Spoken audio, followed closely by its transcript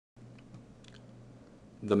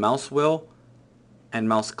the mouse wheel, and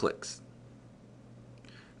mouse clicks.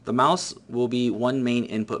 The mouse will be one main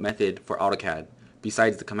input method for AutoCAD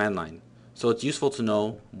besides the command line, so it's useful to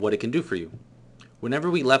know what it can do for you. Whenever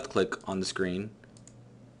we left click on the screen,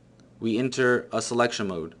 we enter a selection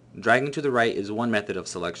mode. Dragging to the right is one method of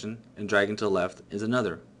selection, and dragging to the left is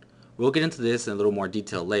another. We'll get into this in a little more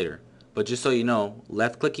detail later, but just so you know,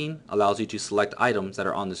 left clicking allows you to select items that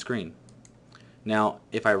are on the screen. Now,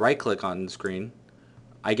 if I right click on the screen,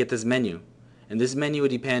 I get this menu, and this menu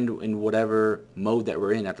would depend in whatever mode that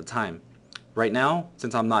we're in at the time. Right now,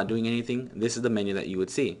 since I'm not doing anything, this is the menu that you would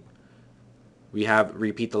see. We have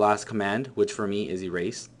repeat the last command, which for me is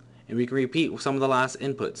erase, and we can repeat some of the last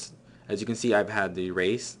inputs. As you can see, I've had the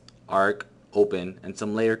erase, arc, open, and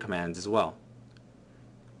some layer commands as well.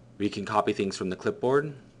 We can copy things from the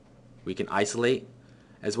clipboard, we can isolate,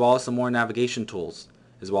 as well as some more navigation tools,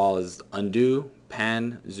 as well as undo,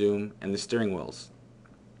 pan, zoom, and the steering wheels.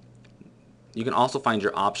 You can also find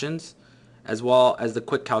your options, as well as the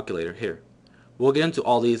quick calculator here. We'll get into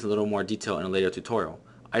all these in a little more detail in a later tutorial.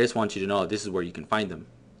 I just want you to know that this is where you can find them.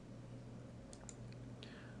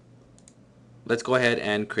 Let's go ahead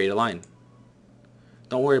and create a line.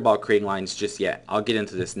 Don't worry about creating lines just yet. I'll get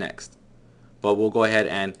into this next. But we'll go ahead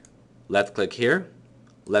and left click here,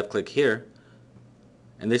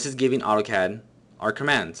 and this is giving AutoCAD our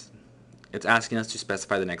commands. It's asking us to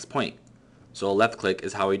specify the next point. So left click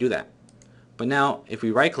is how we do that. But now if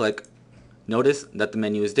we right click, notice that the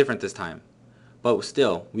menu is different this time. But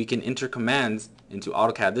still, we can enter commands into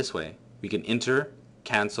AutoCAD this way. We can enter,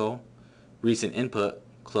 cancel, recent input,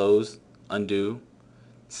 close, undo,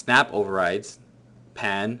 snap overrides,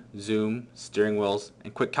 pan, zoom, steering wheels,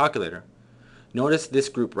 and quick calculator. Notice this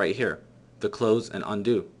group right here, the close and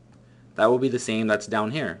undo. That will be the same that's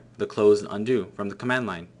down here, the close and undo from the command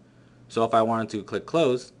line. So if I wanted to click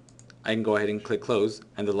close, I can go ahead and click close,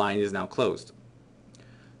 and the line is now closed.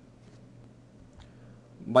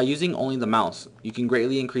 By using only the mouse, you can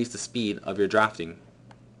greatly increase the speed of your drafting.